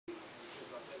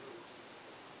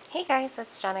Hey guys,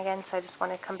 it's Jen again. So I just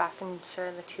want to come back and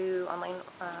share the two online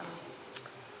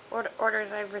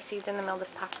orders I've received in the mail this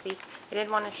past week. I did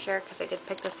want to share because I did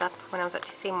pick this up when I was at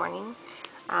Tuesday morning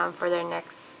for their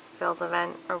next sales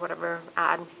event or whatever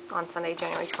ad on Sunday,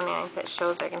 January 29th. It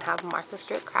shows they're going to have Martha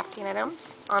Stewart crafting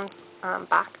items on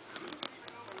back.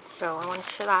 So I want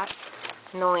to share that.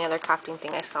 And the only other crafting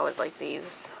thing I saw was like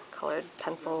these colored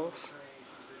pencils.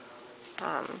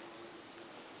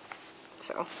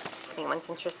 So if anyone's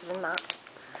interested in that.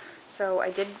 So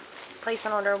I did place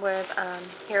an order with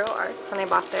Hero Arts, and I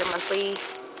bought their monthly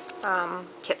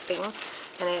kit thing,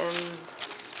 and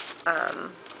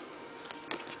then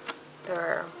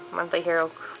their monthly Hero,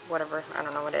 whatever, I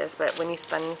don't know what it is, but when you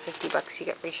spend $50 you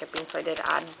get free shipping, so I did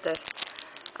add this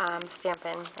stamp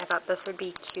in. I thought this would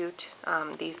be cute,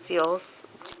 these seals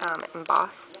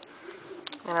embossed,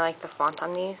 and I like the font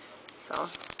on these, so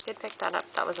did pick that up.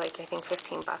 That was like, I think,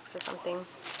 $15 or something.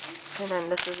 And then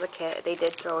this is the kit. They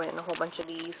did throw in a whole bunch of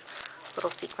these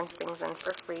little sequence things in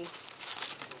for free.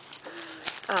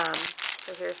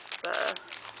 So here's the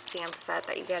stamp set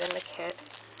that you get in the kit.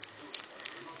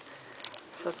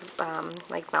 So it's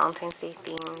like Valentine's Day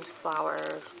themed,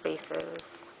 flowers, vases,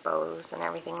 bows, and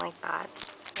everything like that.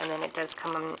 And then it does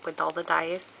come with all the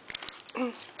dies.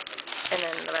 And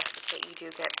then the rest of the kit, you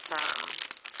do get some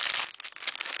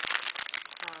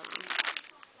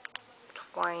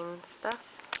twine stuff.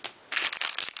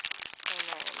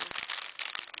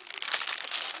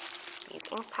 These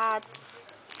ink pads,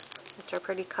 which are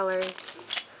pretty colors.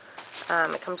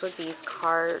 It comes with these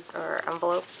card or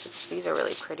envelopes. These are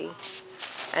really pretty.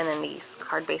 And then these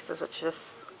card bases, which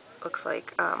just looks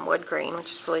like wood grain,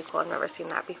 which is really cool. I've never seen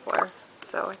that before.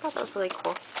 So I thought that was really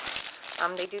cool.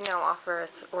 They do now offer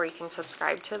us, or you can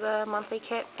subscribe to the monthly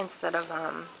kit instead of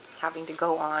having to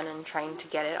go on and trying to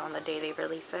get it on the day they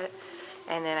release it.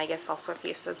 And then I guess also if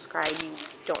you subscribe, you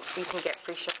can get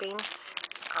free shipping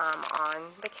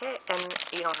on the kit, and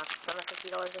you don't have to spend the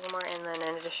 $50 anymore. And then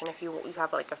in addition, if you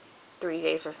have like a 3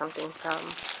 days or something from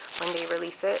when they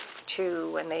release it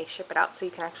to when they ship it out, so you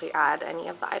can actually add any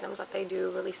of the items that they do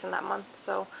release in that month.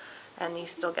 So, and you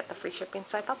still get the free shipping.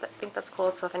 So I think that's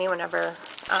cool. So if anyone ever,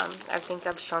 I think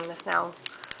I've shown this now.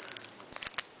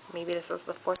 Maybe this is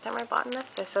the 4th time I bought in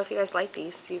this. So if you guys like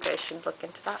these, you guys should look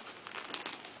into that.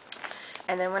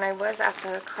 And then when I was at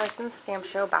the Carson Stamp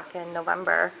Show back in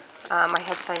November, I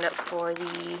had signed up for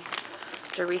the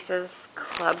Darcie's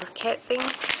Club kit thing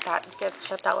that gets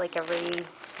shipped out like every,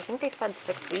 I think they said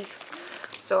 6 weeks.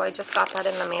 So I just got that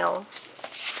in the mail.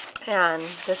 And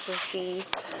this is the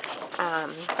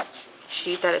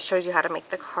sheet that it shows you how to make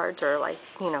the cards, or like,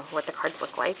 you know, what the cards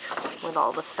look like with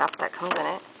all the stuff that comes in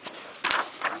it.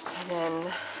 And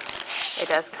then it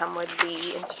does come with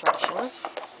the instructions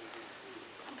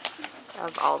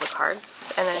of all the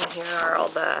cards. And then here are all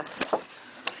the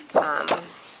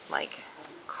like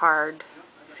card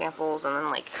samples, and then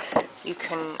like you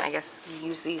can, I guess,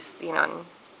 use these, you know, and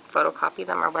photocopy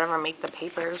them or whatever, make the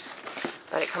papers,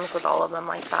 but it comes with all of them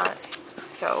like that.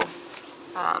 So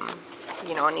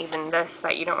you know, and even this,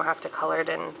 that you don't have to color it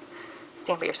and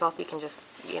stamp it yourself, you can just,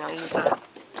 you know, use that.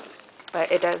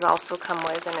 But it does also come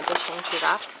with, in addition to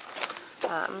that,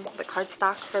 the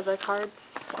cardstock for the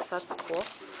cards, so that's cool.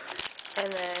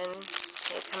 And then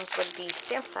it comes with the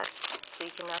stamp sets, so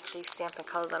you can actually stamp and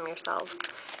color them yourselves.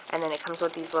 And then it comes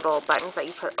with these little buttons that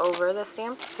you put over the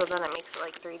stamps, so then it makes it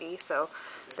like 3D. So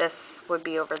this would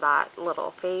be over that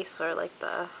little face, or like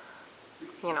the,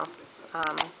 you know,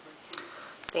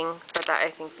 thing. But that, I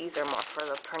think these are more for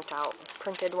the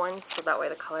printed ones, so that way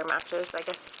the color matches, I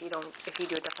guess, if you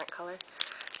do a different color.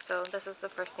 So this is the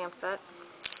first stamp set.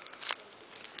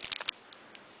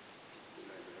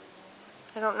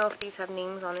 I don't know if these have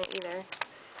names on it either.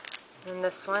 And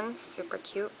this one's super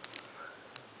cute.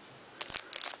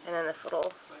 And then this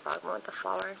little frog one with the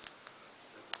flower.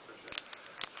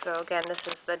 So again, this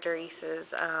is the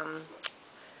Darcie's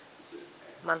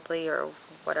monthly, or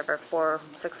whatever,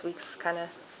 4-6 weeks kind of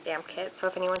stamp kit. So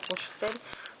if anyone's interested,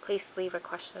 please leave a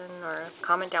question or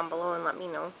comment down below and let me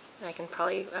know. I can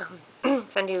probably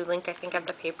send you a link, I think, of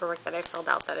the paperwork that I filled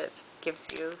out, that it gives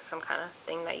you some kind of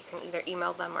thing that you can either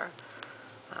email them or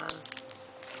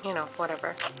you know,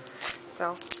 whatever.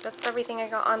 So that's everything I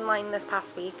got online this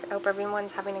past week. I hope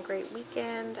everyone's having a great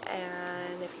weekend,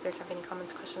 and if you guys have any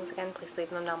comments, questions, again, please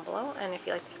leave them down below. And if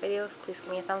you like this video, please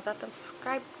give me a thumbs up and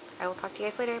subscribe. I will talk to you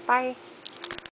guys later. Bye!